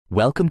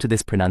Welcome to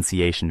this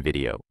pronunciation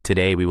video.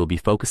 Today we will be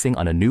focusing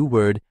on a new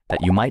word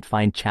that you might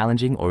find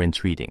challenging or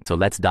intriguing. So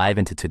let's dive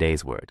into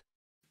today's word.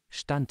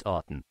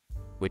 Standorten,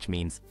 which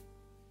means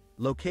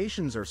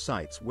locations or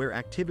sites where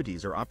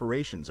activities or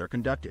operations are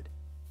conducted.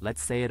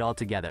 Let's say it all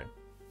together.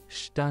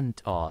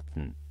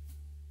 Standorten.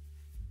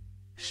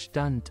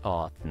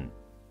 Standorten.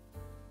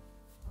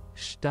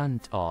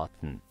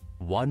 Standorten.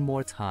 One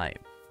more time.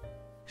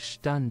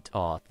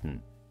 Standorten.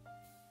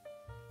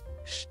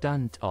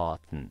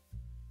 Standorten.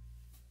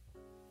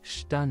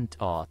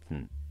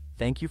 Standorten.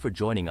 Thank you for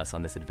joining us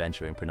on this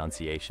adventure in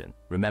pronunciation.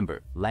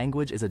 Remember,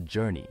 language is a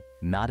journey,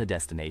 not a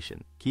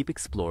destination. Keep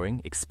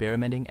exploring,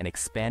 experimenting, and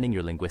expanding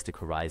your linguistic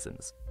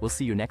horizons. We'll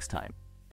see you next time.